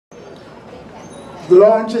The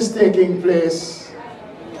launch is taking place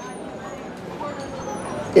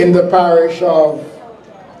in the parish of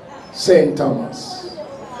St. Thomas,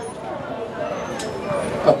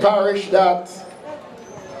 a parish that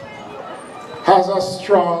has a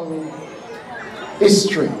strong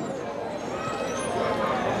history.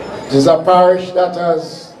 It is a parish that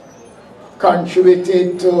has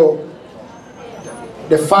contributed to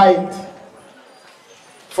the fight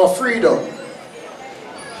for freedom.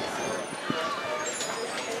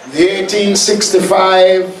 The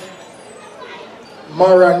 1865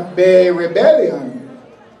 Morant Bay Rebellion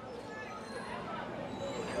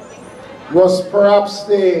was perhaps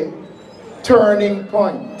the turning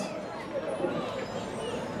point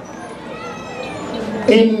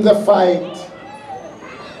in the fight,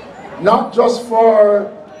 not just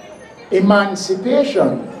for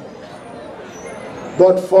emancipation,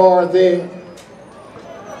 but for the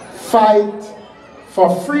fight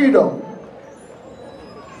for freedom,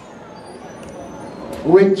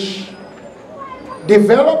 which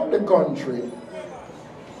developed the country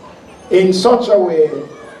in such a way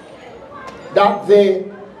that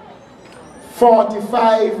the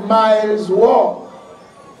 45 miles walk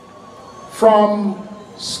from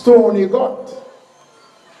Stony Gut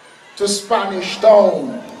to Spanish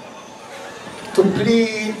Town to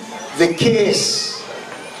plead the case,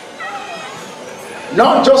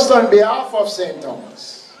 not just on behalf of St.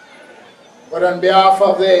 Thomas, but on behalf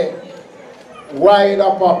of the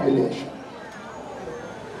wider population.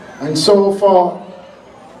 And so for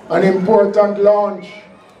an important launch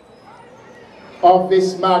of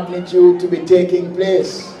this magnitude to be taking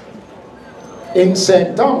place in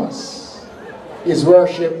St. Thomas, His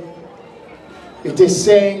Worship, it is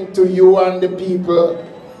saying to you and the people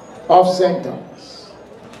of St. Thomas,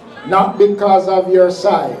 not because of your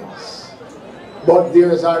size, but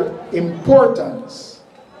there is an importance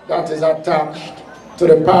that is attached to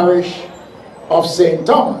the parish of St.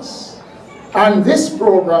 Thomas. And this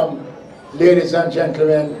program, ladies and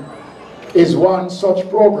gentlemen, is one such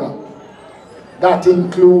program that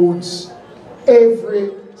includes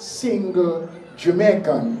every single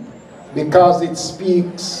Jamaican, because it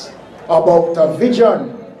speaks about a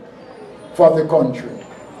vision for the country.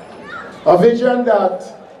 A vision that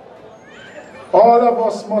all of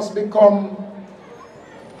us must become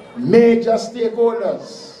major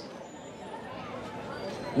stakeholders.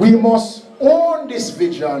 We must own this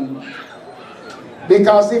vision,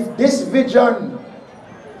 because if this vision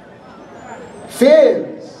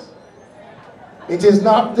fails, it is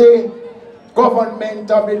not the government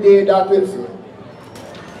of the day that will fail.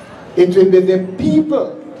 It will be the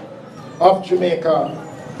people of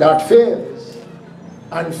Jamaica that fails.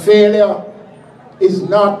 And failure is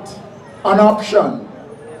not an option.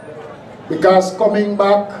 Because coming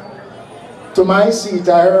back to my seat,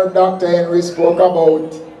 I heard Dr. Henry spoke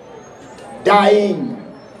about dying.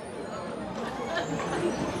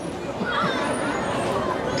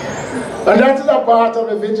 And that is a part of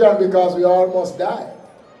the vision, because we all must die.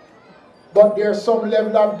 But there's some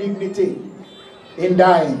level of dignity in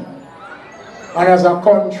dying. And as a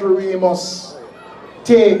country, we must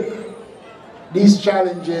take these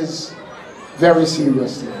challenges very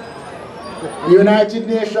seriously. The United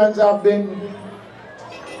Nations have been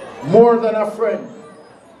more than a friend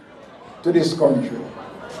to this country.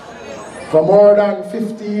 For more than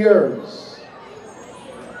 50 years,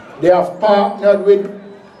 they have partnered with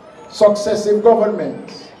successive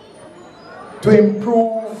governments to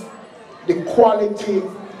improve the quality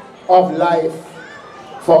of life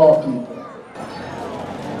for our people.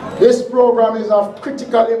 This program is of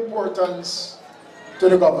critical importance to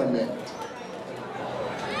the government.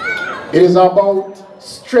 It is about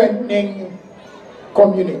strengthening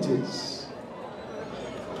communities.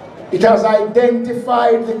 It has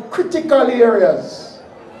identified the critical areas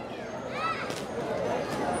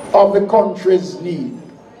of the country's need.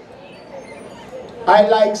 I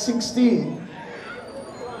like 16.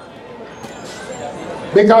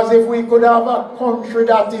 Because if we could have a country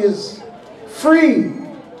that is free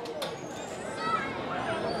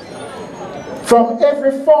from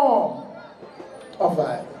every form of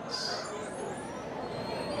violence,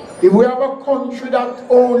 if we have a country that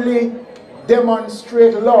only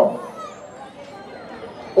demonstrates love,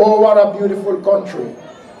 oh, what a beautiful country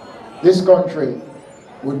this country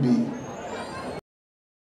would be.